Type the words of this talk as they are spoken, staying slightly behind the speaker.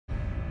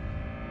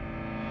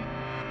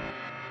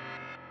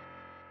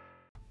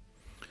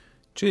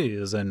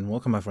Cheers and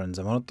welcome my friends,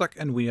 I'm Drak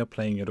and we are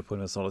playing Europa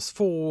Universalis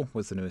 4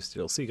 with the newest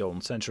DLC Golden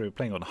Century,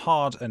 playing on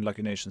hard and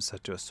Lucky Nation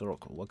set to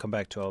historical. Welcome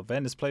back to our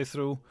Venice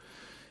playthrough.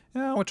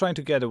 We're trying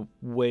to get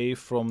away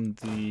from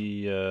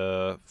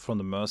the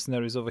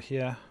mercenaries over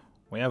here.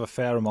 We have a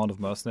fair amount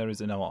of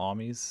mercenaries in our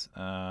armies,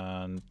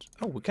 and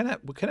oh, we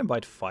can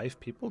invite 5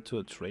 people to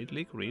a trade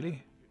league,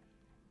 really?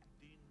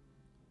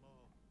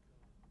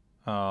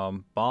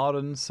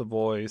 Baden,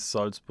 Savoy,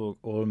 Salzburg,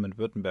 Ulm and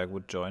Württemberg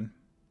would join.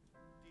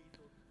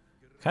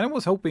 Kind of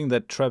was hoping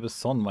that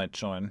Trebizond might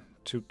join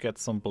to get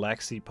some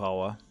Black Sea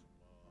power.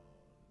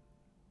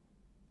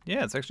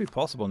 Yeah, it's actually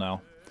possible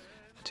now.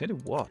 I tell you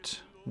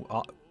what,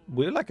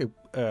 we're like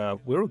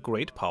we're a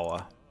great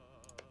power.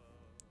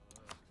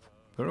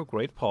 We're a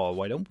great power.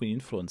 Why don't we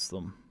influence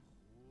them?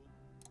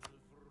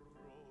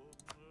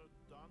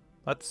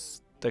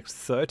 That's like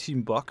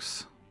 13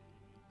 bucks.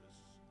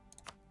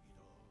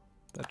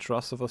 That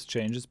trust of us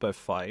changes by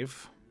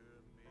 5.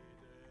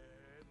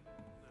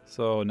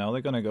 So now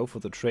they're gonna go for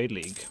the trade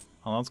league,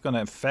 and that's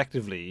gonna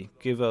effectively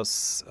give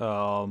us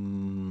a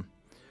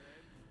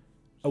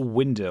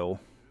window,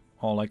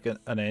 or like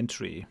an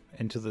entry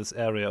into this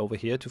area over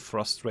here to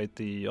frustrate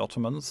the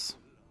Ottomans.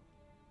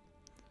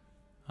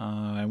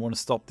 I want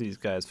to stop these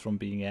guys from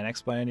being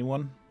annexed by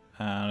anyone,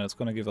 and it's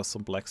gonna give us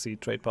some Black Sea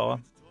trade power,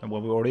 and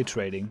well, we're already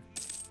trading.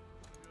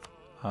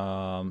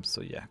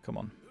 So yeah, come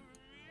on.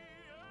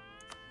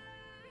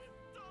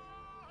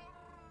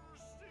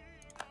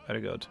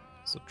 Very good.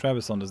 So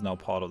Trebizond is now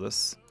part of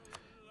this.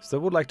 So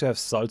I would like to have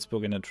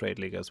Salzburg in a trade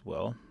league as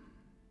well.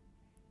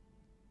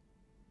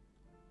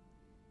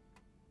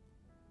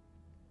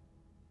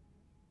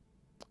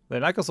 They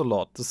like us a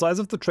lot. The size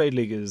of the trade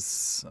league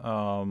is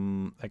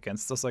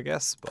against us, I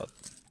guess, but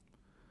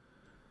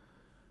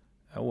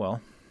oh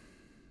well.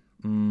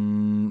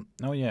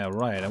 Oh yeah,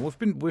 right. And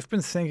we've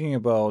been thinking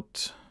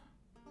about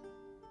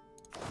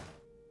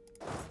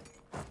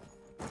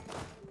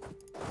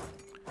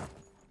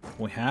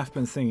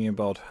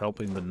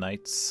helping the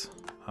knights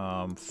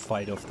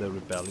fight off the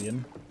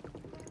rebellion.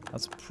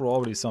 That's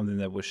probably something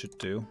that we should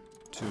do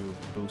to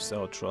boost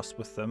our trust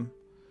with them.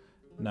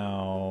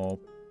 Now,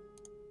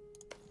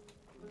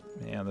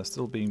 yeah, they're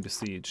still being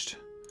besieged.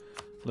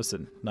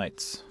 Listen,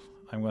 knights,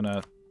 I'm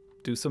gonna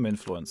do some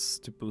influence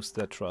to boost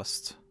their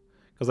trust,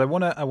 because I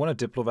wanna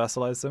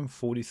diplo-vassalize them.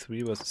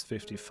 43 versus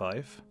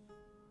 55.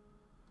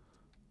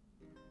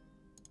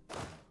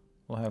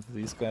 We'll have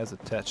these guys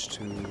attached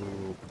to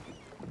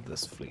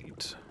this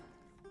fleet.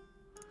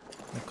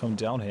 We'll come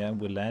down here and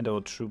we'll land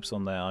our troops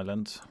on their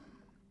island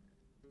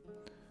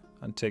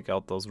and take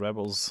out those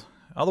rebels.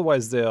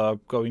 Otherwise they are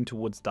going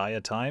towards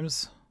dire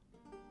times.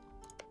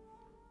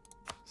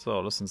 So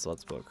listen,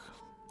 Salzburg,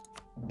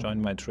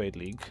 join my trade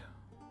league.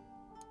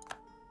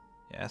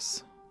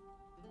 Yes.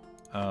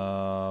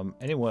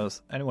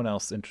 Anyone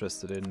else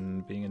interested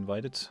in being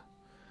invited?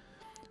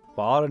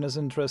 Baden is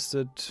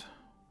interested.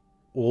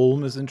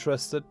 Ulm is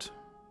interested.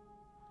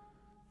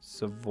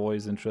 Savoy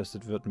is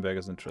interested, Württemberg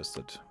is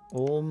interested.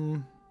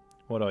 Ulm,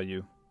 what are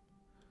you?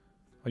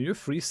 Are you a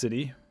free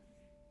city?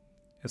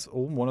 Is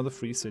Ulm one of the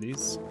free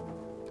cities?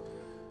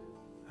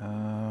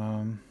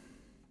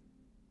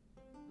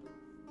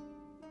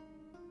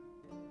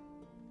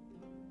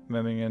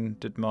 Memmingen,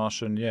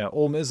 Dithmarschen, yeah,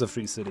 Ulm is a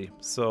free city,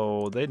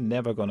 so they're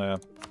never gonna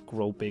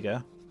grow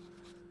bigger.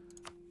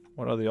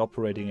 What are they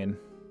operating in?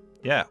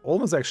 Yeah,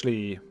 Ulm is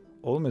actually...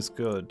 Ulm is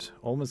good.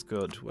 Ulm is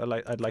good. Well,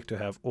 I'd like to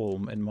have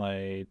Ulm in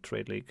my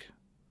trade league.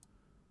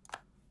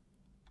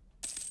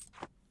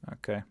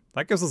 Okay.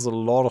 That gives us a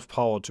lot of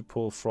power to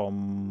pull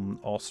from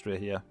Austria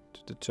here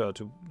to deter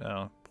to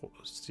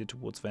steer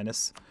towards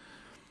Venice.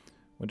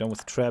 We're done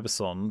with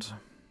Trebizond.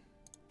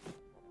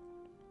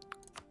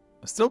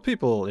 Still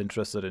people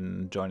interested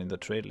in joining the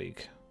trade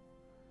league.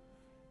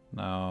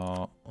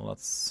 Now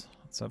let's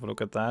have a look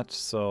at that.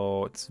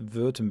 So it's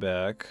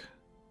Württemberg,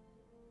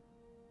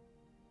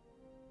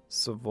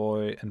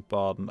 Savoy and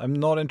Baden. I'm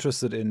not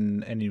interested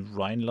in any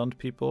Rhineland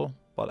people,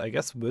 but I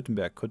guess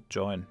Württemberg could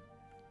join.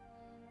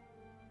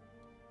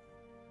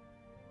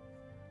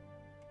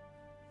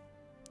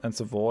 And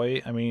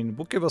Savoy, I mean,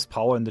 would give us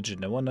power in the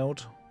Genoa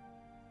node.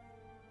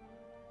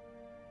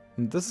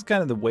 And this is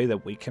kind of the way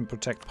that we can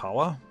project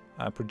power.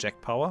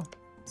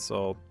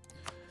 So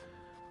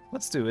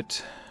let's do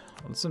it.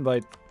 Let's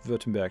invite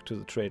Württemberg to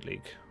the trade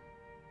league.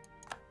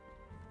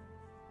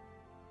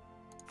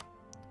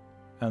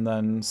 And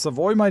then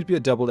Savoy might be a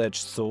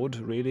double-edged sword,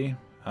 really.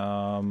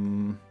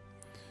 Because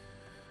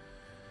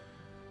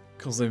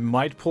they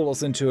might pull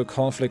us into a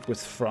conflict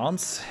with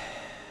France.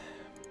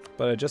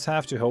 But I just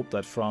have to hope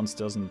that France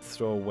doesn't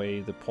throw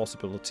away the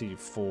possibility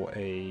for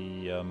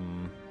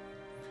an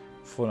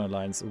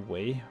alliance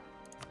away.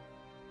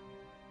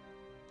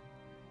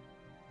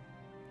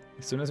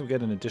 As soon as we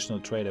get an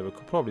additional trader, we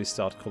could probably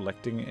start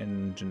collecting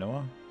in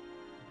Genoa.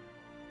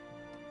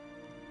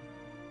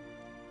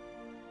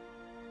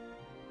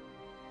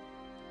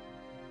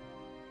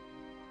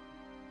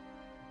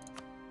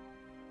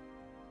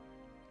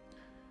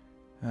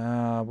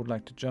 Would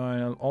like to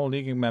join. All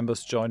leaguing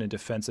members join in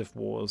defensive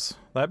wars.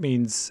 That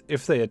means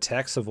if they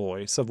attack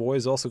Savoy, Savoy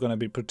is also going to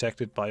be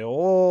protected by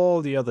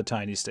all the other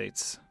tiny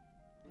states.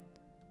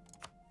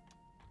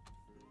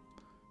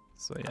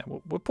 So yeah,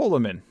 we'll pull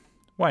them in.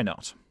 Why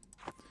not?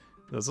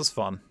 This is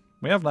fun.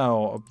 We have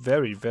now a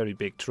very, very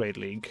big trade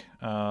league.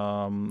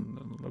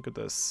 Look at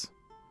this.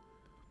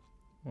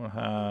 We'll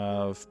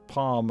have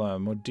Parma,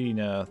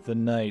 Modena, the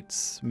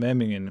Knights,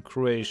 Memmingen,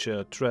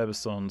 Croatia,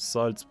 Trebizond,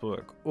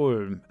 Salzburg,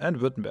 Ulm, and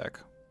Württemberg.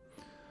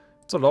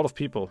 It's a lot of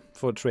people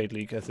for a trade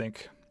league, I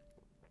think.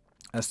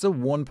 There's still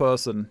one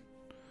person.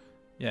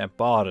 Yeah,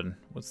 Baden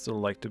would still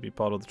like to be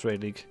part of the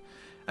trade league.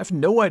 I have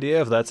no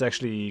idea if that's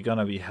actually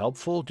gonna be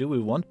helpful. Do we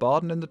want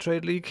Baden in the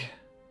trade league?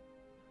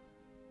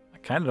 I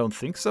kinda don't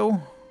think so.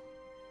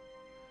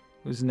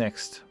 Who's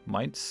next?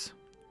 Mainz?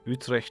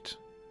 Utrecht?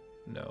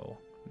 No,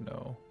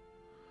 no.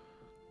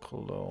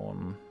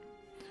 Cologne.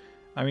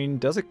 I mean,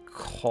 does it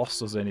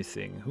cost us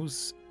anything?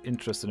 Who's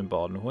interested in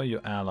Baden? Who are your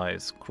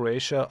allies?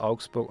 Croatia,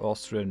 Augsburg,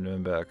 Austria,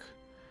 Nuremberg.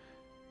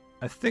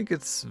 I think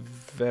it's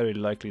very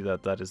likely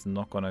that that is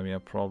not going to be a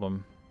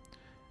problem.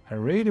 I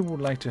really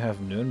would like to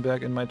have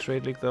Nuremberg in my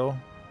trade league though.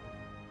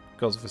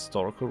 Because of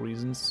historical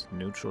reasons.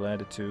 Neutral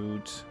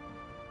attitude.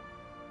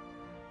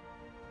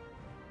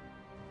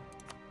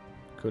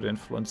 Could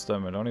influence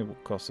them. It only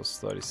would cost us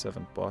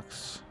 37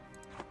 bucks.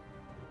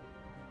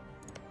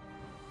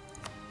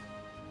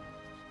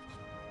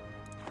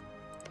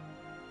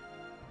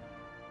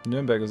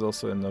 Nuremberg is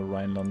also in the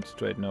Rhineland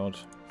trade node.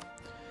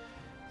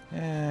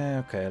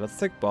 Okay, let's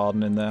take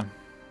Baden in there.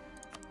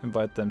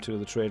 Invite them to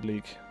the trade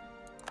league.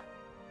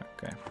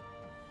 Okay.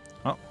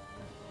 Oh.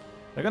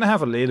 They're gonna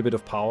have a little bit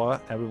of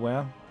power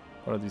everywhere.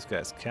 What are these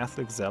guys?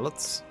 Catholic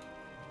zealots?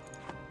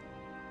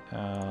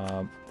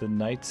 The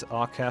Knights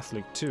are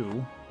Catholic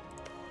too.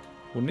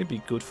 Wouldn't it be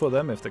good for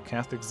them if the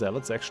Catholic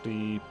zealots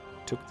actually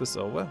took this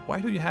over?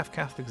 Why do you have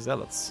Catholic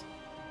zealots?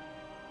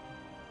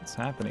 What's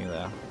happening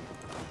there?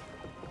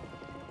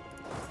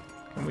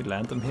 Can we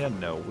land them here?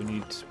 No, we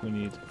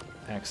need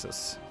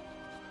access.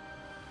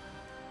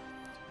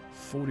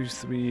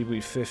 43,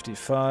 we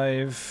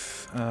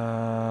 55.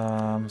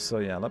 So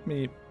yeah, let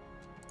me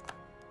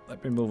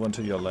move on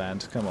to your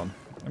land. Come on,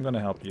 I'm gonna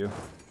help you.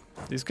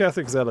 These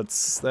Catholic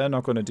zealots, they're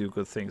not gonna do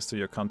good things to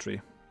your country.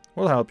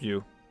 We'll help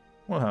you.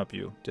 We'll help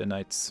you, dear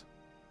knights.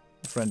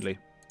 Friendly.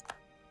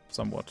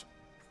 Somewhat.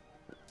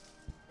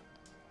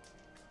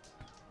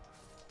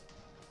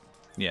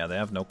 Yeah, they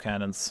have no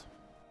cannons.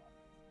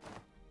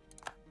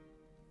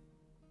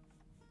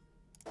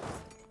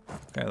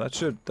 Okay,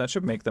 that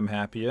should make them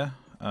happier.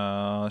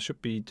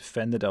 Should be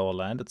defended our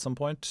land at some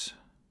point.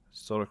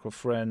 Historical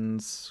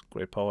friends,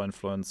 great power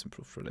influence,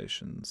 improved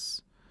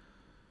relations.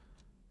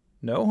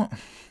 No?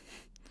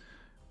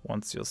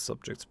 Once your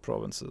subjects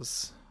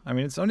provinces. I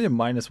mean, it's only a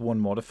 -1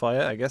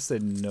 modifier. I guess they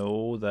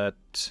know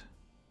that...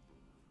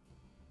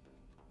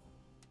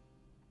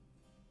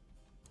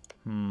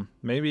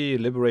 Maybe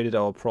liberated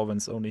our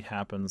province only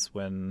happens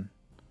when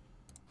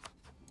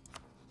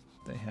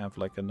they have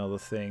like another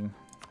thing.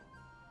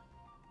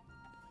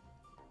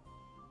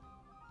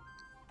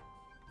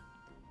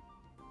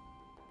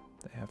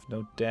 They have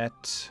no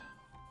debt.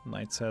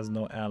 Knights has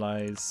no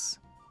allies.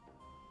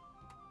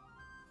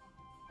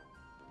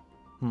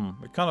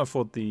 We can't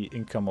afford the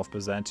income of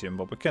Byzantium,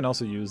 but we can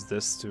also use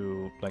this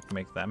to like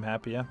make them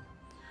happier.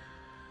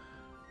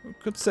 We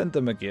could send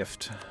them a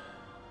gift.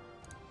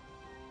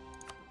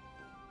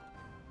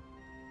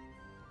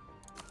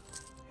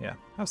 Yeah,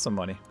 have some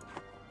money.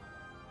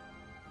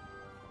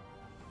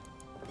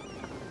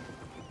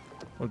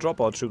 We'll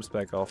drop our troops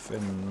back off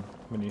in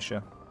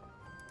Venetia.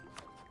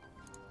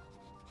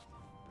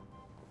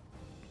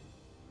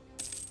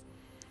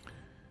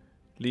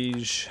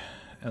 Liege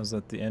is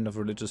at the end of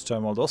religious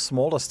turmoil. Those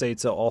smaller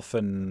states are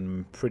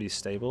often pretty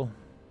stable.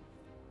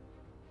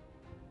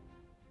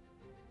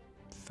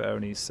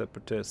 Veronese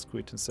separatists,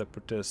 Cretan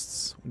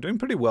separatists. We're doing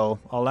pretty well.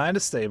 Our land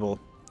is stable.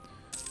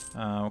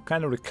 We're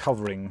kind of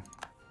recovering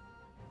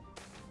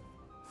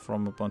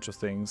from a bunch of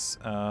things.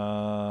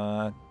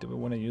 Do we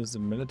want to use the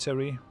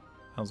military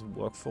as a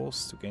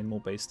workforce to gain more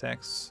base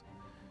tax?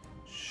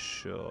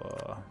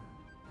 Sure.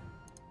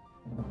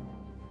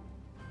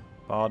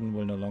 Baden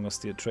will no longer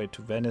steer trade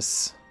to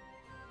Venice.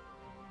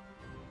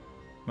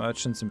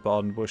 Merchants in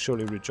Baden will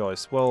surely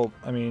rejoice. Well,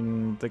 I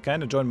mean, they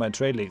kind of joined my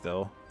trade league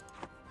though.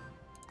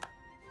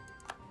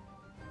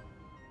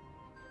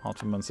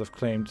 Ottomans have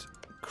claimed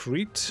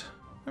Crete.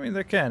 I mean,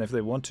 they can if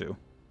they want to.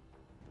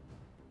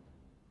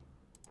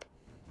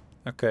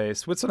 Okay,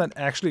 Switzerland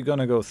actually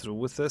gonna go through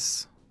with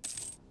this.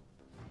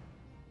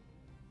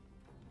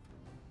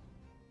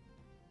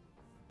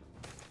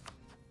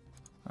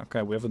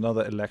 Okay, we have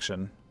another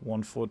election.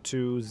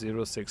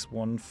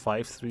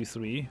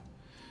 142-061-533.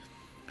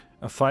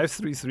 A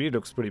 533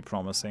 looks pretty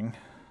promising.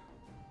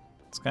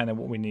 It's kind of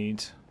what we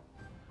need.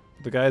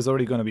 The guy is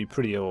already going to be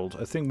pretty old.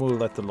 I think we'll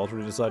let the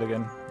lottery decide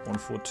again.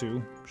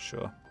 142,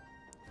 sure.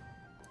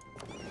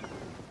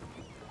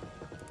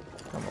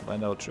 Come on,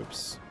 land our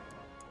troops.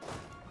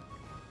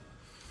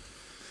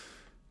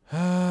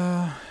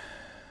 I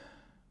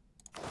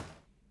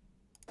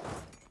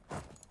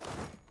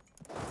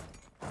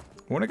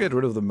want to get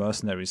rid of the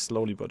mercenaries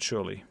slowly but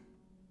surely.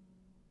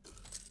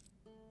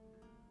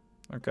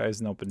 That guy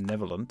is now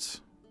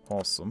benevolent.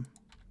 Awesome.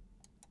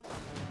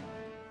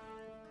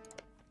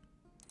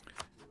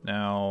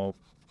 Now...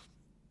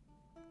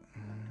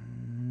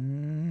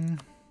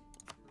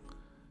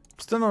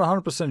 still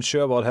not 100%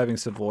 sure about having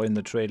Savoy in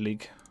the Trade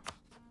League.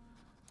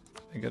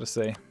 I gotta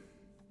say.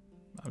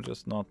 I'm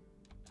just not...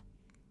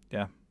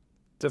 yeah.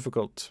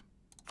 Difficult.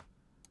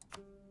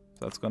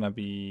 That's gonna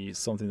be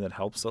something that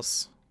helps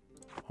us.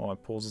 Or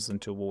it pulls us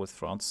into a war with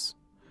France.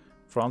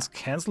 France,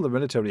 cancel the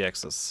military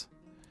access.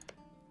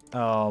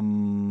 Why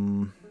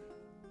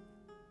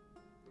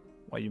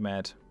are you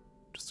mad?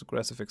 Just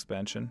aggressive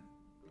expansion.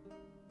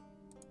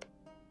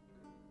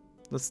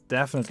 This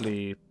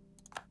definitely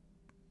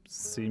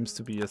seems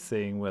to be a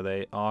thing where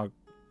they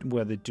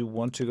do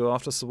want to go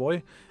after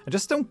Savoy. I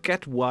just don't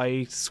get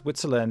why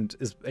Switzerland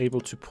is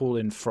able to pull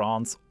in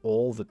France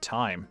all the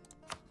time.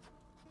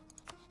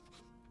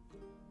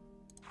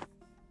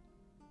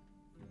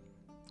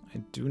 I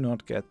do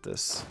not get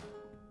this.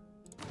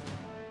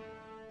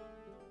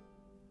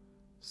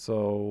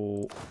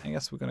 So I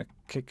guess we're gonna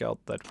kick out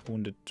that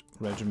wounded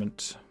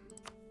regiment.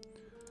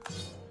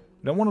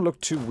 We don't want to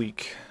look too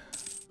weak.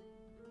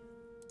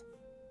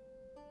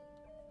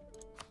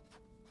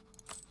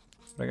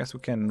 But I guess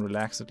we can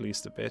relax at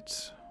least a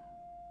bit.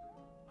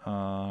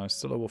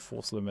 Still over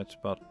force limit,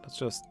 but let's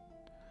just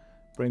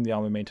bring the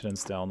army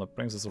maintenance down. That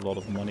brings us a lot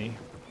of money.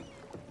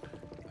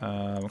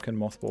 We can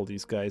mothball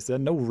these guys. There are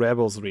no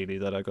rebels really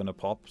that are gonna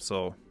pop,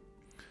 so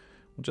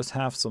we'll just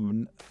have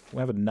we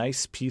have a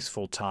nice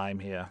peaceful time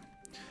here.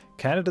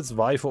 Candidates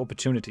vie for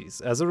opportunities.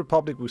 As a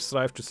republic, we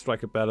strive to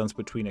strike a balance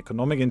between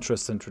economic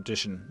interests and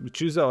tradition. We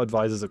choose our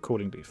advisors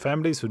accordingly.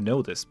 Families who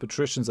know this,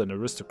 patricians and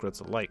aristocrats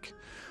alike,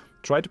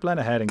 try to plan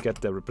ahead and get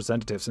their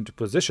representatives into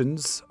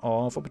positions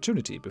of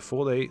opportunity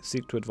before they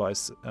seek to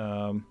advise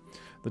the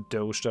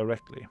Doge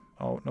directly.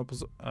 Oh, no,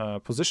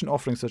 position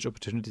offering such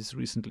opportunities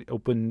recently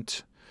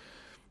opened.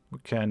 We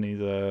can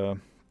either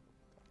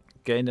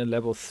gain a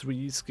level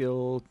 3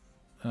 skill,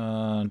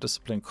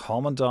 discipline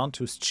commandant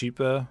who's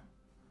cheaper,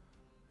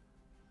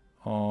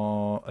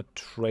 or a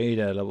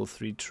trader, level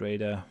 3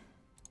 trader.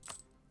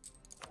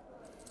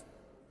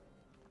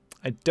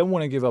 I don't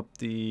want to give up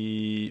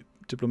the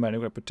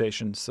diplomatic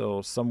reputation,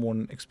 so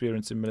someone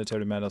experienced in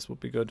military matters would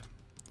be good.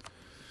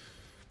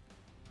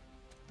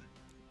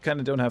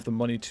 Kinda don't have the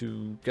money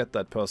to get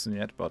that person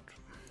yet, but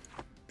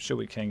I'm sure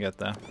we can get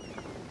there.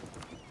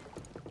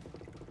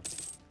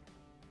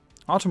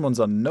 Ottomans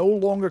are no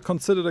longer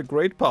considered a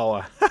great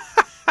power.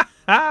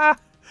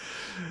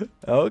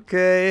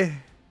 Okay.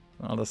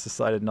 Well, let's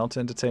decided not to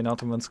entertain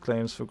Ottomans'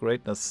 claims for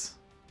greatness.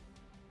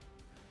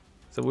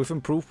 So we've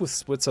improved with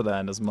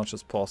Switzerland as much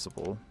as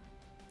possible.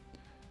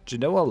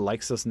 Genoa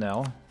likes us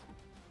now.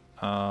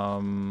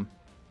 Have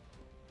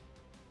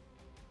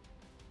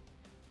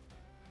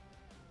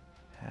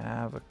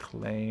a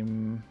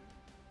claim.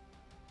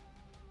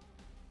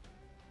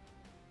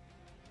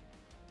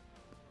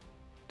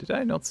 Did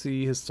I not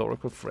see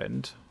historical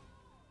friend?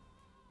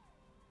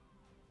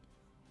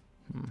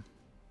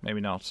 Maybe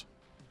not.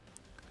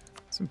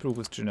 Let's improve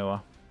with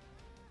Genoa.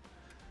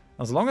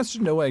 As long as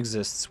Genoa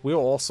exists, we're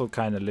also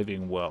kind of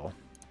living well.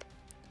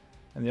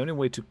 And the only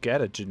way to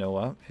get at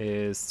Genoa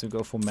is to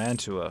go for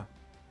Mantua.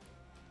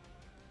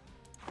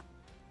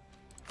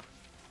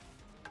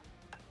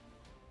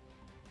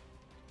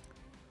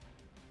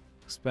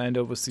 Expand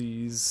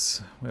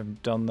overseas. We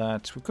haven't done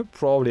that. We could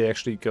probably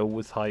actually go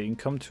with high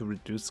income to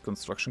reduce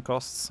construction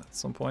costs at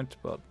some point,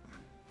 but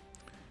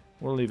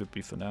we'll leave it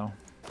be for now.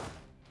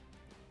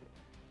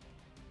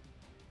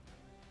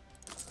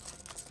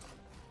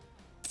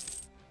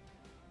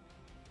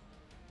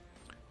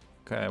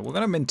 Okay, we're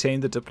gonna maintain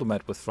the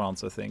diplomat with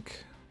France, I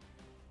think.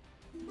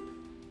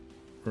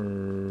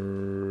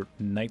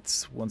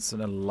 Knights wants an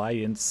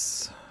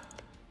alliance.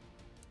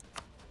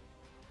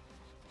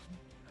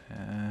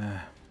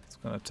 It's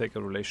gonna take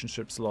a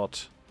relationship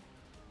slot.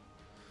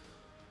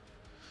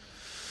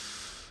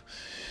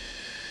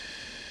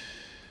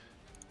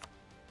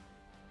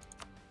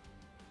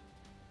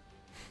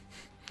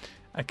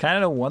 I kind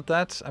of don't want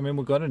that. I mean,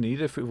 we're gonna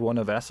need it if we want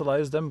to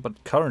vassalize them,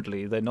 but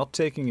currently they're not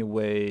taking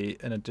away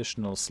an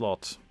additional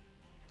slot.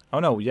 Oh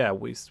no, yeah,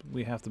 we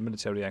have the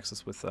military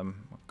access with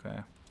them. Okay,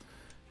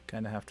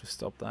 kind of have to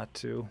stop that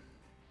too.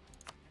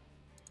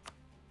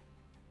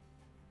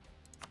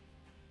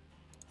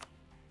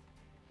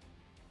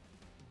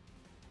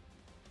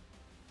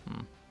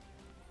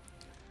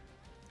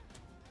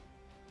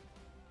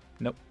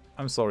 Nope,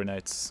 I'm sorry,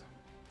 knights.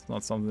 It's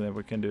not something that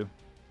we can do.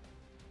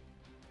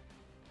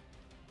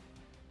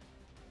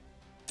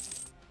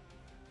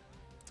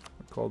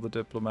 Call the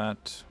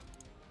diplomat.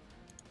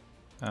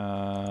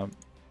 They're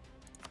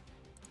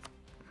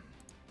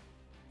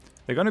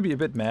gonna be a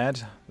bit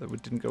mad that we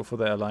didn't go for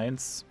their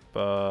alliance,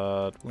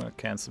 but we're gonna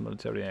cancel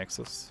military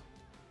access.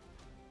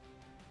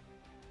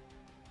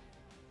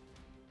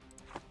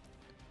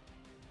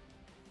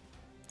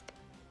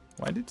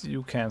 Why did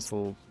you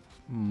cancel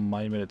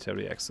my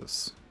military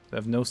access? They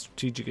have no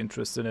strategic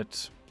interest in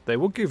it. They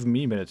will give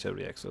me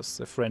military access.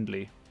 They're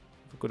friendly.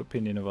 Have a good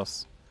opinion of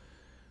us.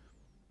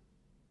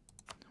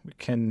 We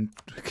can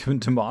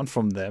demand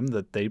from them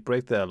that they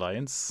break their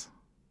alliance.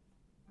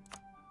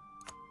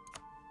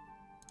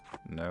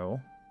 No.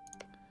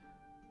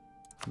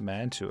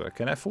 Mantua.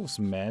 Can I force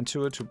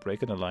Mantua to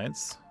break an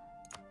alliance?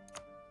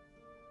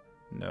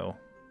 No.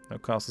 No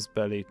Casus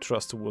Belli.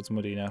 Trust towards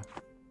Modena.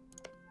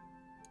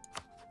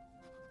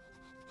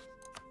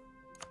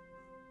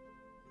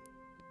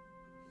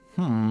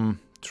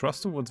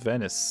 Trust towards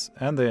Venice.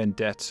 And they're in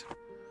debt.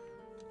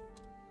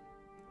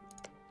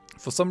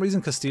 For some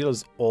reason, Castile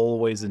is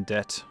always in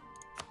debt.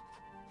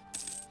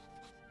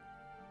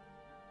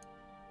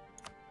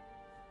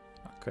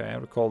 Okay, I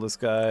recall this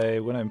guy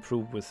when I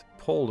improved with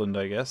Poland,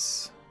 I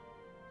guess.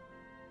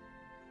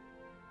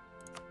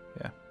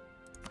 Yeah.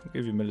 I'll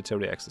give you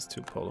military access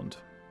to Poland.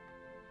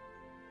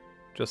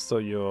 Just so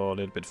you're a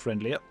little bit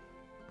friendlier.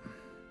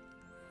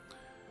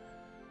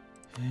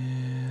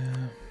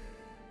 Yeah.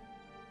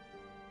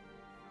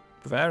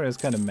 Bavaria is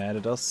kind of mad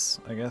at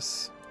us, I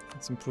guess.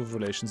 Let's improve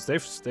relations.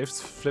 They've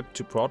flipped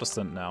to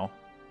Protestant now.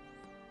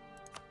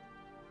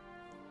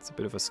 It's a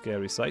bit of a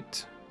scary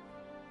sight.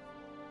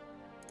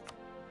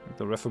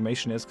 The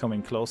Reformation is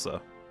coming closer.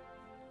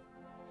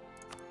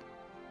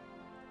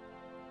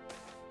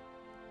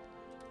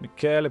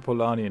 Michele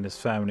Polani and his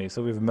family.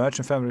 So we have a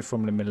merchant family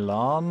from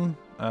Milan.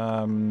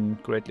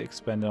 Greatly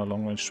expanded our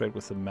long-range trade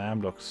with the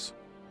Mamluks.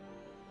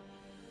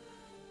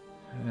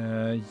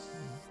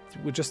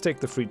 We'll just take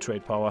the free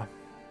trade power.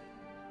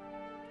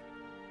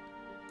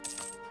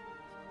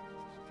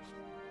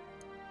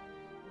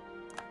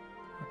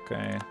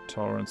 Okay,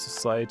 Tolerant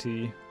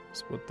Society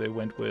is what they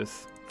went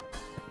with.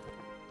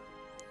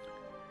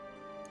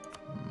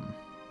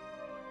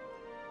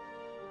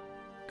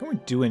 Can we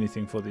do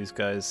anything for these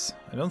guys?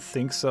 I don't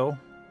think so.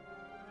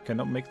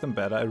 Cannot make them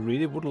better. I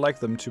really would like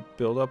them to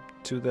build up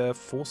to their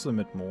force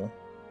limit more.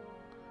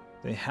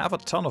 They have a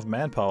ton of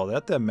manpower. They're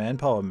at their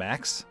manpower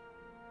max.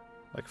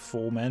 Like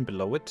 4 men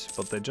below it,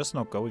 but they're just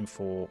not going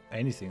for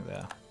anything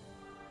there.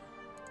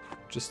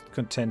 Just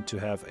content to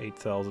have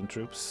 8,000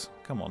 troops.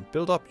 Come on,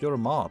 build up your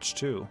march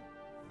too.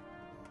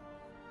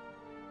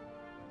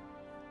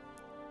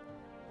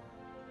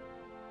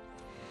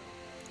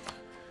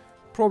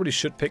 Probably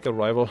should pick a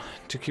rival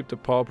to keep the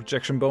power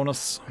projection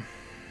bonus.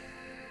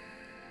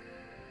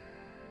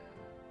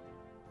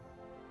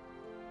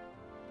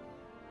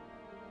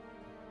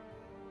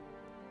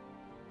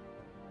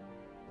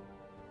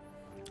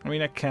 I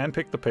mean, I can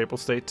pick the Papal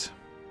State.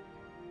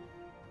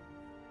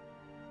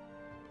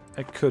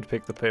 I could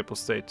pick the Papal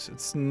State.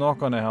 It's not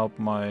gonna help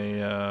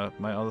my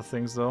my other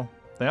things though.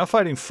 They are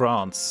fighting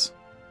France.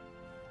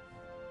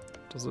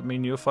 Does it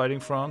mean you're fighting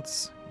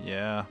France?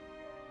 Yeah.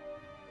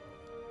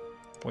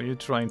 What are you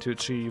trying to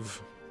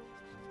achieve?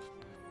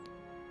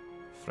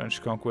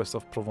 French conquest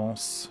of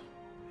Provence.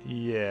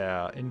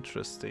 Yeah,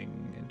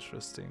 interesting,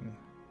 interesting.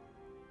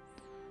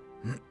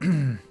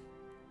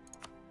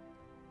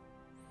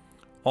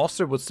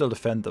 Austria would still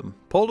defend them.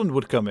 Poland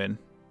would come in.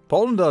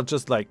 Poland are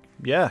just like,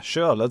 yeah,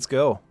 sure, let's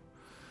go.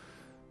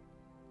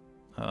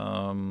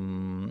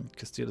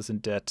 Castile is in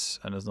debt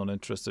and is not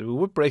interested. We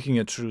were breaking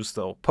a truce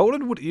though.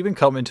 Poland would even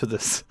come into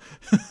this.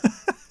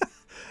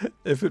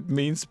 If it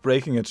means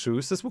breaking a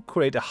truce, this would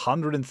create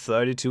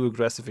 132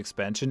 aggressive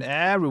expansion.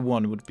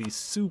 Everyone would be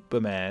super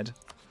mad.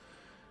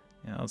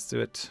 Yeah, let's do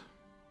it.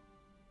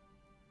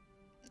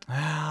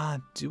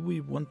 Do we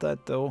want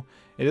that though?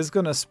 It is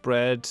gonna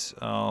spread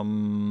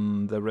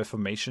the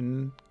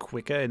Reformation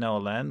quicker in our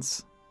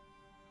lands.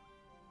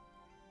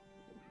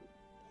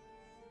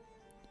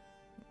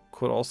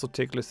 Could also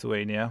take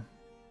Lithuania.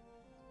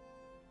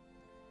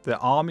 The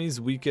army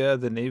is weaker,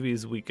 the navy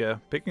is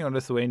weaker. Picking on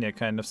Lithuania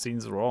kind of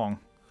seems wrong.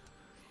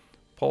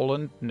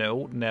 Poland,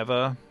 no,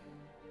 never.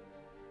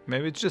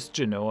 Maybe it's just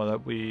Genoa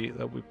that we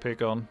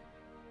pick on.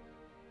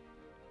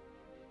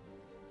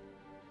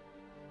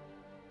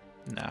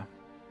 Nah.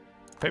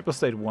 Papal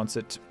State wants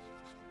it.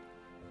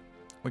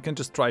 We can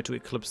just try to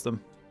eclipse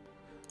them.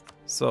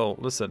 So,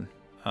 listen.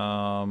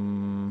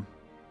 About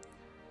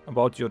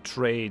your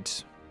trade.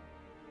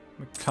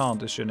 We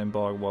can't issue an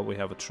embargo while we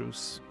have a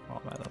truce. Oh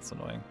man, that's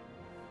annoying.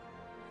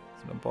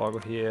 There's an embargo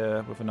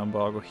here, with an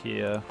embargo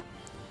here.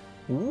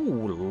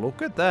 Ooh,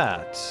 look at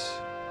that.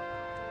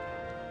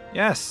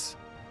 Yes!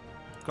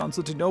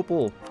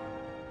 Constantinople.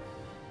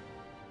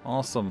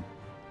 Awesome.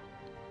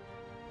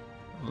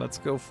 Let's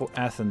go for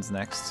Athens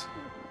next.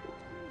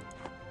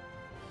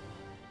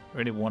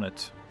 Really want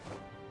it.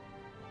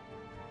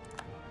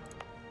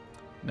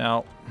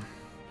 Now,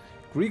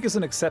 Greek is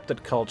an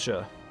accepted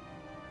culture.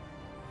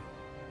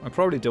 I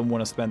probably don't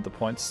want to spend the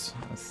points.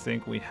 I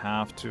think we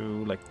have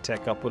to like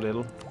tech up a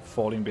little,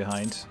 falling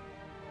behind.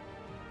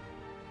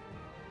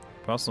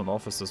 Personal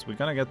officers. We're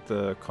gonna get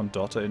the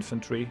Condotta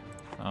infantry.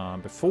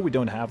 Before we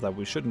don't have that,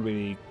 we shouldn't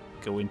really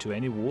go into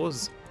any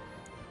wars.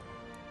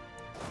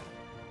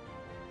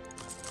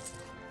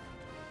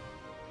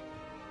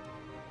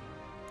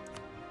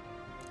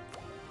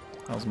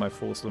 How's my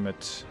force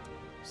limit?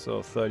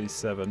 So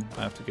 37.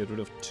 I have to get rid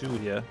of 2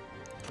 here.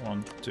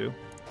 1, 2.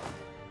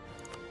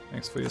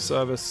 Thanks for your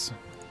service.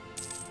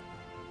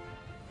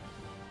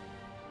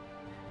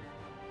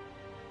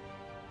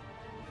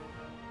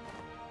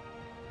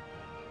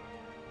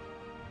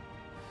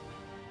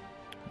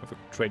 I have a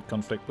trade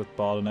conflict with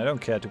Bardon. I don't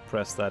care to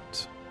press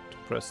that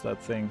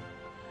thing.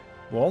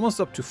 We're almost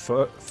up to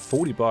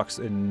 40 bucks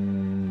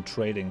in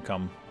trade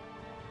income.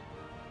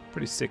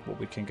 Pretty sick what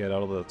we can get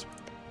out of that.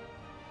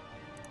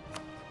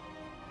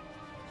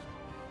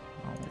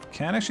 We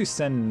can actually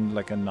send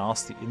like a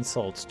nasty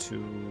insult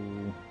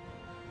to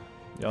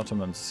the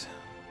Ottomans.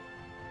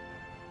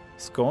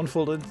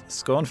 Scornful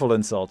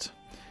insult.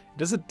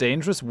 It is a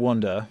dangerous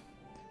wonder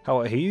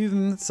how a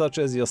heathen such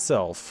as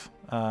yourself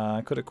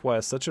could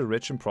acquire such a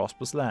rich and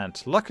prosperous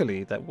land.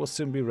 Luckily, that will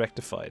soon be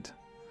rectified.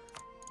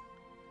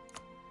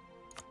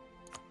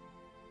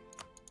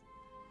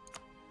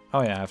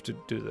 Oh yeah, I have to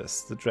do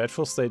this. The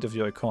dreadful state of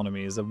your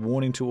economy is a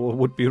warning to all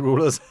would-be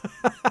rulers.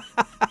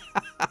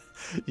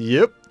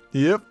 Yep.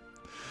 Yep.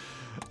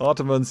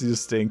 Ottomans, you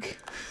stink.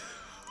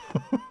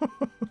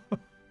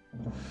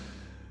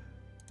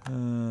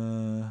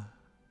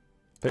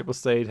 Papal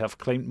State have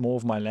claimed more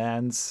of my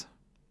lands.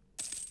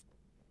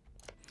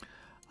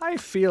 I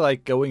feel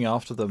like going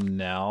after them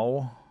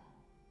now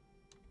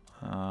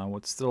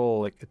would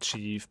still like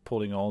achieve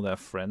pulling all their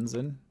friends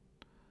in.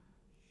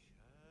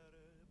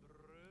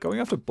 Going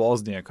after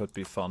Bosnia could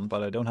be fun,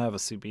 but I don't have a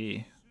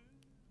CB.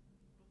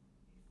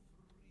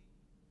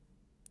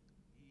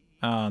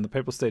 And the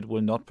Papal State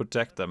will not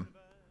protect them.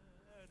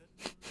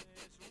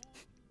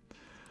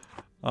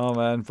 Oh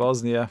man,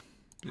 Bosnia.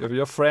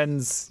 Your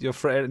friends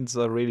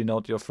are really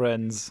not your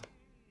friends.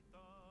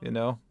 You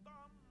know?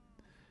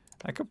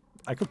 I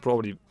could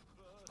probably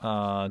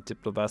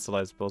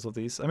diplo-vassalize both of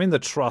these. I mean the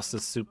trust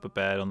is super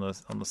bad on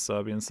the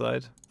Serbian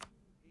side.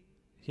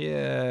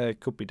 Yeah, it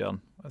could be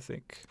done, I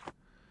think.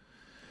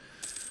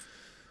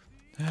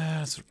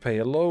 Let's repay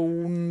a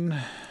loan.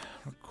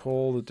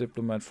 Recall the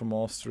diplomat from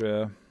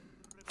Austria.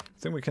 I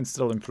think we can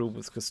still improve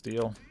with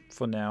Castile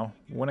for now.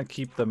 We want to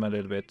keep them a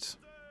little bit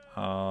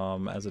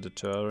as a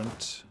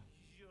deterrent.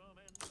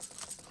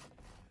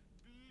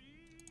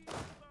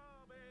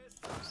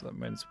 So that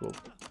means we'll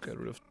get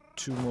rid of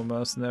 2 more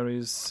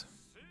mercenaries.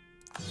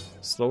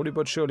 Slowly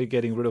but surely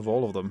getting rid of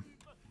all of them.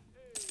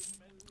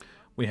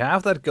 We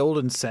have that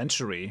golden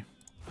century,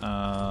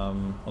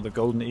 or the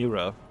golden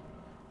era,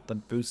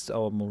 that boosts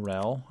our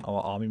morale,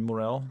 our army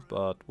morale,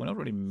 but we're not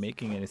really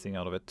making anything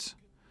out of it.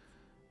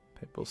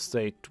 Papal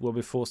State will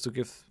be forced to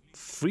give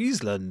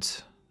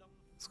Friesland.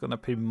 It's gonna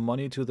pay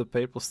money to the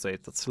Papal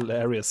State. That's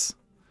hilarious.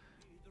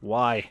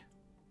 Why?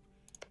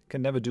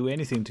 Can never do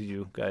anything to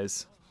you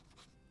guys.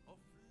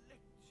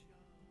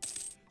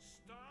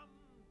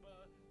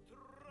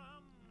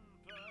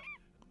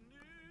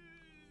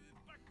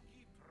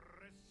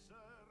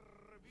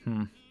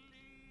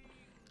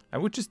 I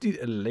would just need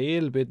a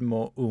little bit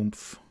more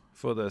oomph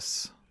for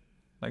this.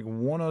 Like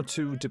 1 or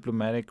 2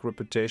 diplomatic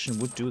reputation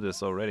would do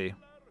this already.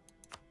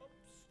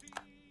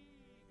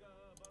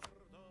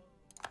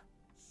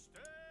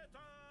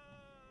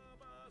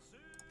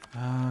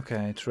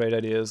 Okay, trade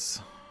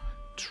ideas.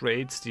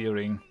 Trade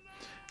steering.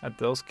 At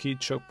those key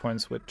choke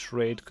points where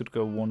trade could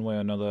go one way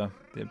or another,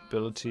 the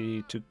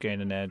ability to gain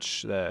an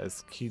edge there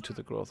is key to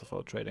the growth of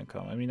our trade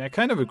income. I mean, I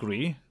kind of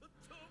agree.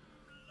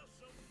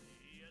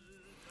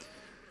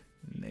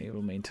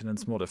 Naval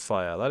maintenance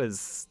modifier. That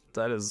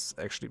is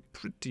actually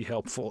pretty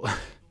helpful.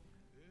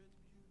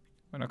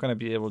 We're not going to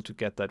be able to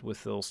get that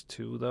with those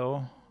 2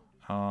 though.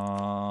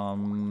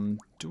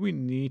 Do we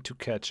need to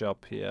catch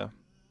up here?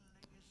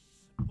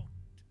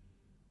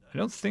 I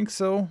don't think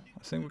so.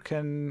 I think we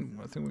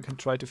can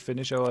try to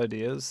finish our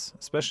ideas,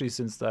 especially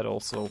since that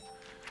also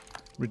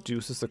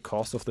reduces the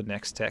cost of the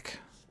next tech.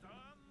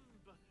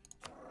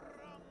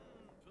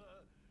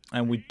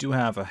 And we do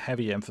have a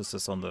heavy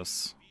emphasis on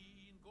this.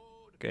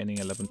 Gaining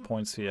 11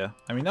 points here.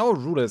 I mean, our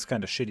ruler is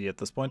kind of shitty at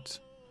this point.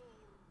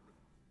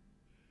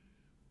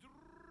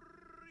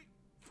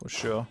 For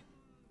sure.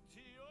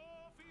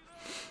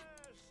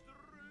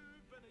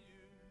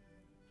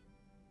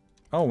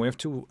 Oh, we have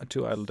two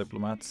idle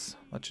diplomats.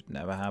 That should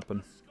never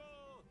happen.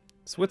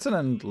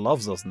 Switzerland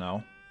loves us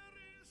now.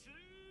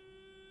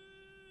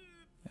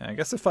 Yeah, I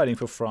guess they're fighting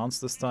for France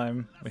this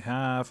time. We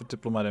have a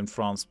diplomat in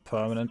France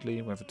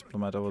permanently. We have a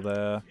diplomat over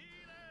there.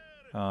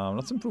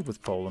 Let's improve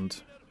with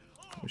Poland.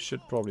 We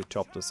should probably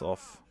chop this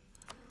off.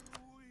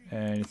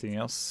 Anything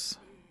else?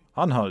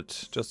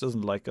 Anhalt just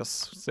doesn't like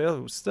us.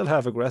 Still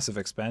have aggressive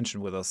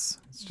expansion with us.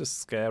 It's just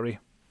scary.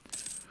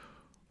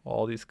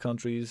 All these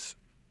countries.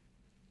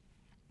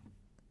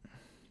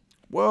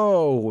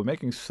 Whoa, we're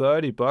making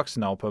 30 bucks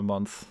now per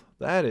month.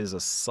 That is a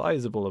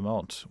sizable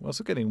amount. We're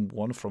also getting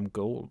 1 from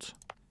gold.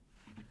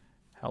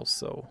 How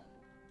so?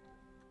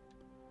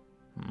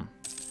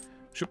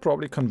 Should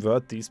probably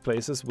convert these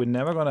places. We're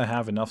never gonna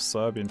have enough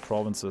Serbian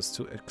provinces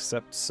to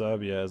accept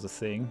Serbia as a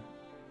thing.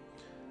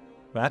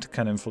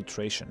 Vatican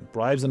infiltration.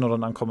 Bribes are not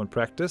an uncommon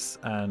practice,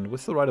 and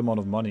with the right amount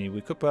of money,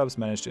 we could perhaps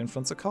manage to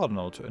influence a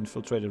cardinal to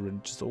infiltrate a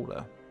religious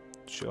order.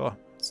 Sure,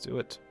 let's do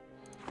it.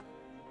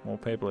 More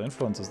papal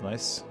influence is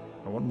nice.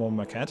 I want more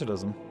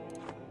mercantilism.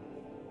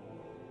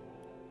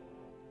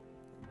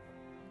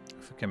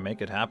 If we can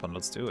make it happen,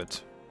 let's do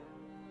it.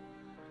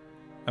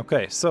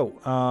 Okay, so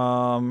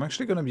I'm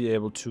actually going to be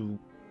able to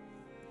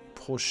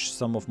push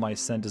some of my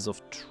centers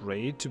of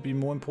trade to be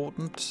more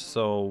important.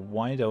 So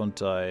why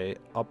don't I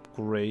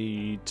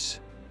upgrade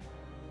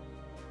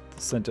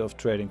the center of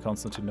trade in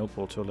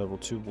Constantinople to a level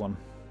 2 one?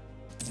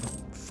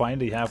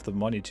 Finally have the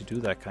money to do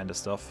that kind of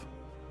stuff.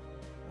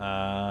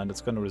 And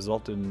it's going to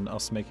result in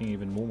us making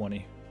even more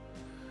money.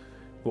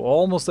 We're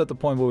almost at the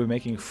point where we're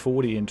making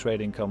 40 in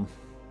trade income.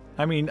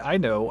 I mean, I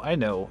know.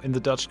 In the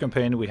Dutch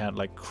campaign we had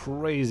like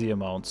crazy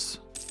amounts.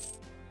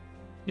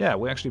 Yeah,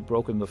 we actually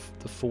broken the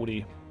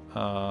 40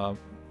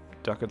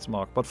 ducats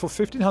mark. But for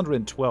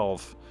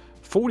 1512,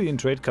 40 in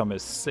trade income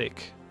is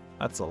sick.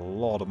 That's a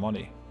lot of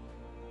money.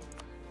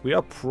 We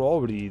are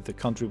probably the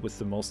country with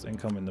the most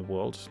income in the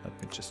world.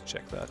 Let me just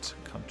check that.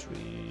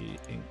 Country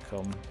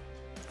income.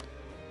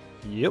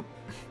 Yep.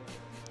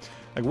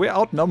 Like, we're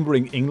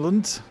outnumbering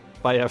England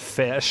by a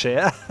fair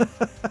share.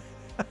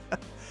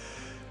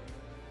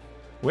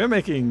 We're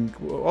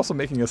also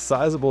making a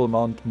sizable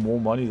amount more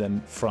money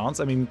than France.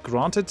 I mean,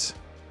 granted,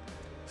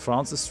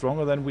 France is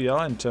stronger than we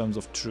are in terms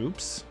of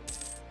troops.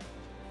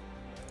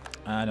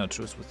 No,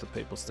 truce with the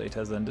Papal State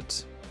has ended.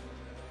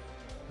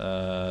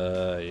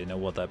 You know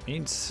what that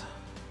means?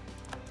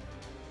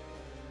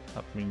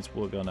 That means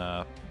we're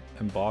gonna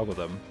embargo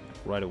them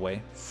right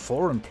away.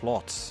 Foreign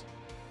plots.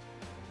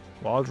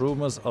 Wild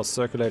rumors are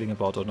circulating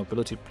about our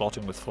nobility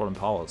plotting with foreign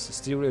powers.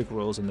 Hysteria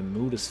grows and the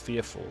mood is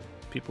fearful.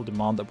 People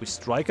demand that we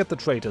strike at the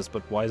traitors,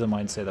 but wiser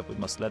minds say that we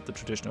must let the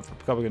tradition of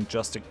Republican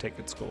justice take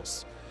its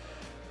course.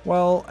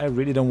 Well, I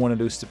really don't want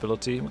to lose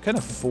stability. We can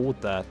afford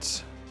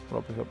that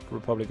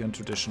Republican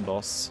tradition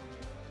loss.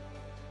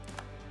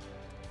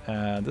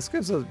 And this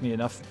gives me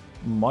enough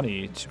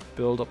money to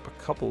build up a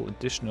couple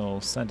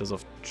additional centers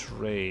of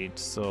trade.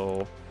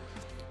 So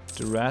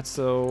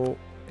Durazzo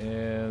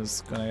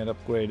is gonna get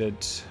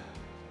upgraded.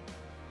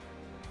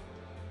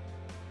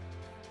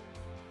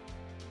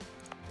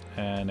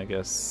 And I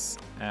guess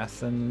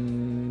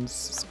Athens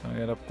is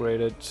gonna get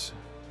upgraded.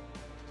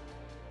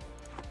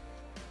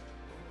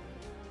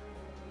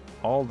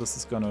 All this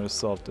is gonna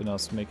result in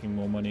us making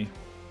more money.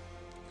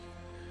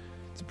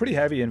 It's a pretty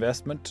heavy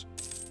investment.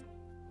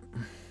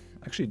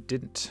 Actually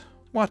didn't.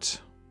 What?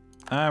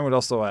 And we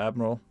lost our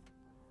admiral.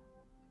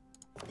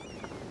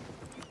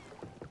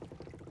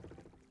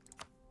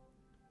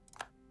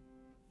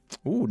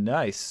 Ooh,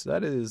 nice.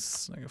 That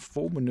is like a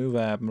full maneuver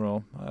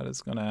admiral. That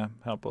is gonna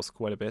help us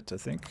quite a bit, I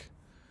think.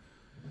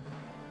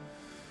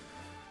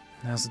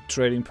 There's a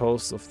trading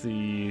post of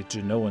the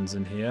Genoans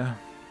in here.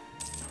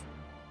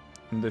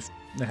 And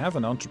they have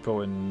an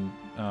entrepot in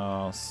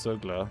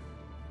Sugla.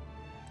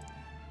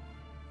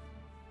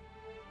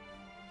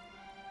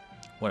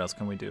 What else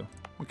can we do?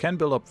 We can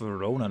build up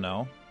Verona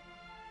now.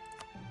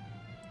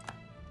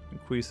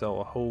 Increase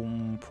our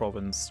home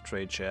province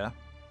trade share.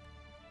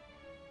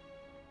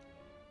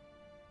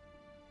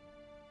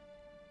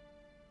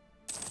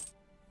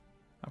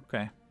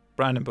 Okay.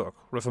 Brandenburg.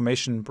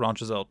 Reformation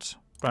branches out.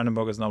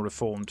 Brandenburg is now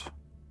reformed.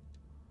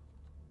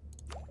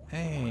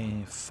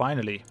 Hey,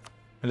 finally.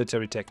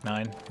 Military Tech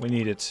 9. We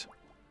need it.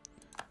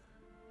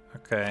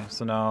 Okay,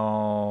 so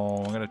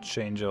now I'm gonna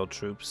change our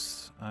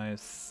troops. I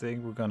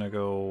think we're gonna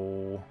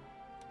go...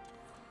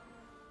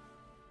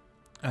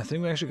 I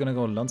think we're actually gonna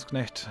go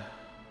Landsknecht.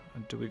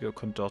 And do we go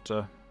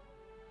Condotta?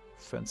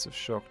 Offensive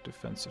shock,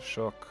 defensive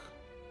shock.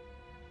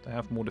 They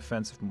have more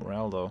defensive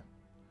morale though.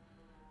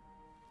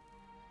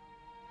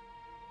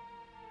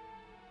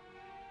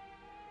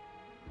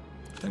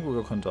 I think we'll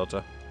go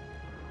Condotta.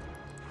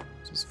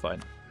 This is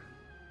fine.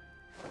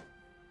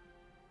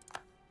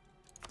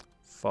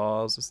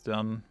 Fars is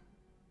done.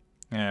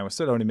 Yeah, we're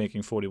still only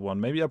making 41.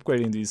 Maybe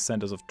upgrading these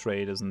centers of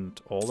trade isn't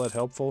all that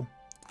helpful.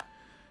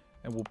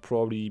 It will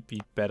probably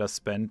be better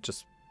spent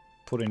just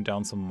putting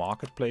down some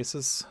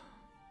marketplaces.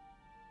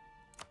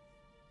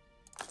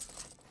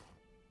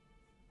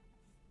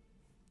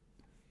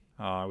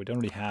 We don't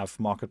really have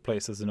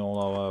marketplaces in all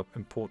our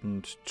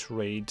important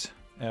trade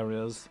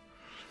areas.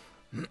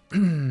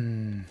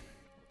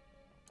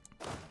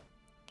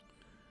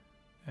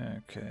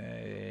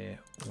 Okay,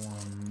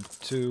 1,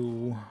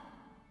 2.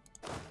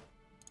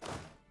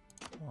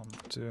 1,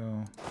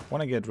 2.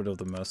 Want to get rid of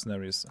the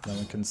mercenaries, and then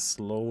we can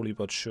slowly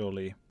but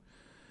surely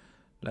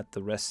let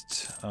the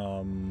rest,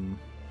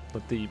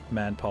 let the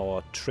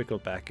manpower trickle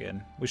back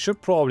in. We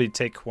should probably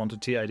take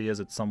quantity ideas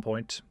at some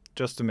point,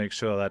 just to make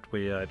sure that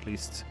we are at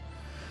least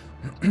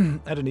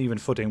at an even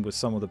footing with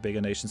some of the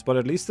bigger nations. But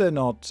at least they're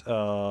not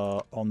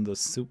on the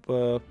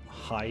super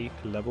high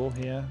level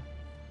here.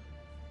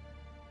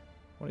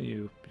 What are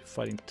you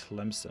fighting?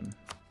 Tlemcen.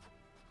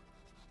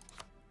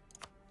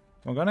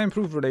 I'm gonna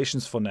improve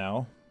relations for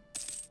now,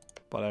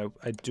 but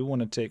I do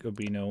want to take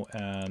Urbino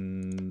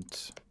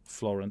and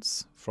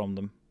Florence from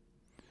them.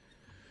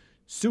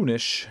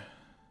 Soonish.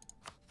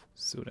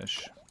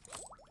 Soonish.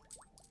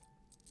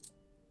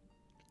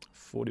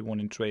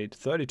 41 in trade,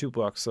 32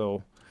 bucks,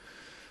 so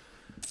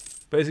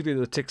basically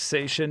the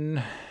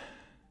taxation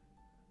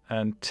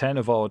and 10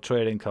 of our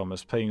trade income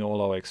is paying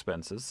all our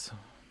expenses.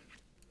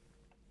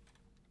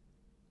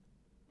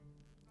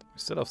 We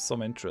still have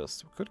some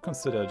interest. We could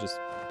consider just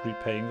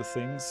repaying the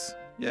things.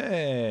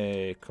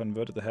 Yay!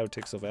 Converted the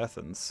heretics of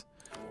Athens.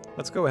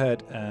 Let's go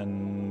ahead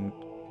and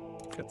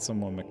get some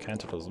more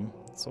mercantilism.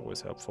 It's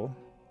always helpful.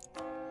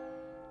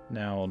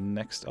 Now,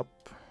 next up.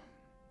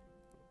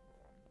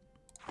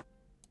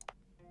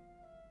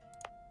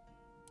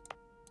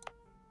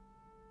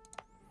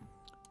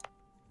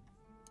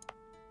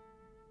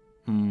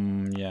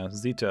 Yeah,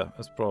 Zeta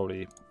is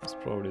probably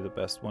the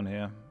best one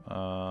here.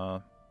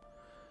 Oh,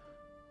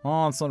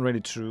 it's not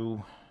really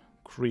true.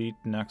 Crete,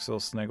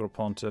 Naxos,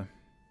 Negroponte.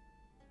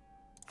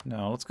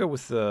 No, let's go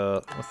with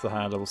the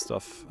higher level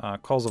stuff.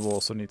 Kosovo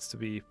also needs to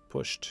be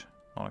pushed.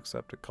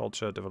 Non-accepted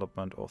culture,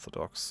 development,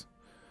 Orthodox.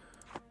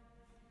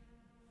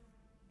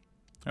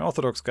 The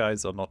Orthodox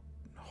guys are not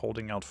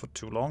holding out for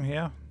too long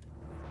here.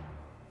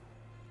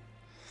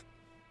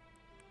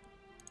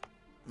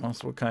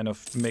 Also, we'll kind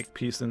of make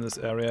peace in this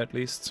area at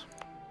least.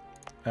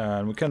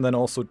 And we can then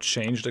also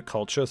change the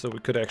culture, so we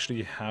could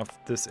actually have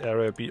this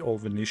area be all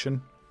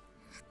Venetian.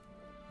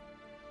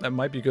 That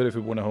might be good if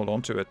we want to hold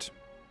on to it.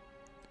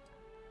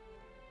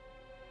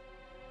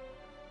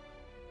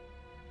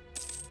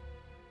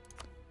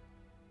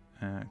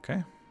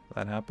 Okay,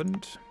 that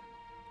happened.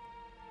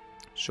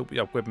 Should we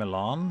upgrade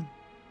Milan?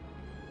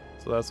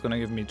 So that's going to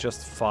give me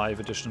just 5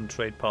 additional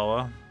trade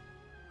power.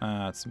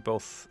 It's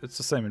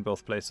the same in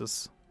both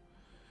places.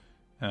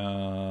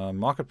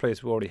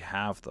 Marketplace we already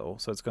have though,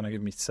 so it's going to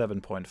give me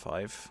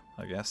 7.5,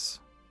 I guess.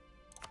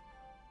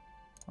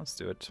 Let's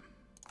do it.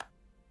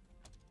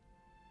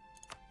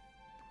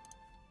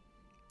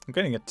 I'm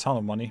getting a ton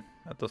of money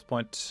at this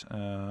point.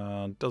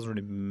 Doesn't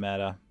really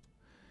matter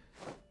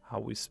how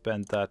we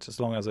spend that, as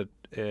long as it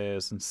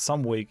is in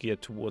some way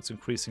geared towards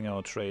increasing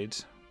our trade.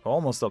 We're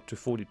almost up to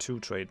 42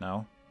 trade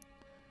now.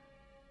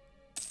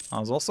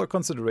 There's also a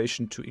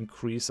consideration to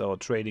increase our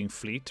trading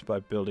fleet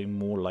by building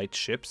more light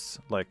ships.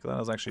 Like,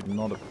 that is actually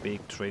not a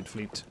big trade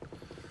fleet.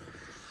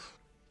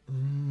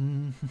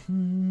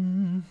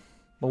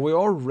 But we're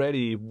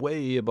already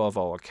way above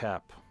our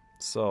cap.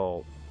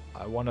 So,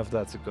 I wonder if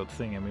that's a good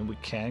thing. I mean, we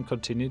can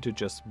continue to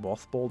just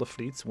mothball the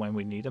fleets when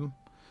we need them.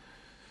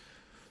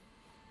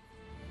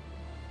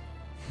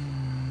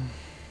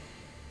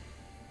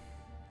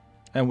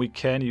 And we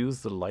can use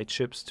the light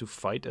ships to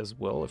fight as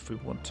well if we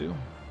want to.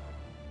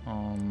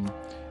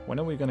 When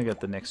are we gonna get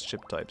the next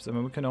ship types? I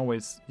mean, we can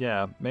always,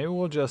 yeah, maybe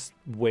we'll just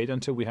wait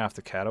until we have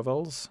the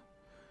caravels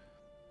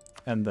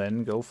and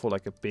then go for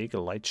like a big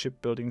light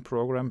ship building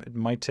program. It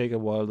might take a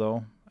while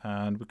though,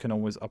 and we can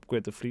always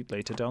upgrade the fleet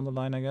later down the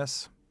line, I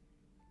guess.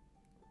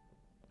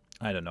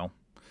 I don't know.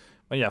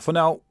 But yeah, for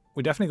now,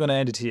 we're definitely gonna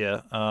end it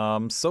here.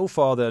 So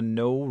far, there are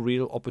no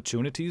real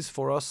opportunities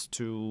for us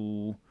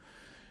to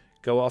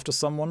go after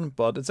someone,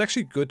 but it's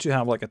actually good to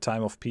have like a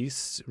time of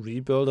peace,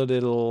 rebuild a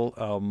little,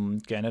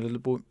 gain a little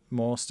bit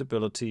more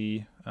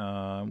stability. We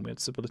had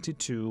stability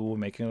 2, we're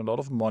making a lot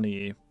of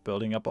money,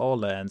 building up our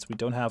lands. We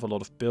don't have a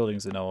lot of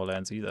buildings in our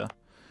lands either.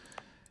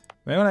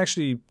 We're gonna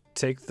actually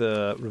take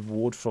the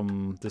reward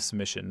from this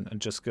mission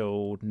and just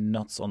go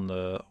nuts on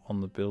the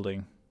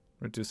building,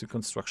 reducing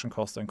construction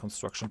cost and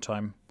construction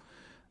time.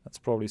 That's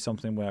probably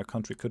something where our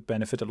country could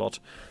benefit a lot.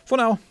 For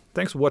now,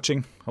 thanks for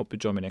watching. Hope you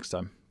join me next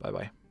time. Bye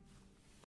bye.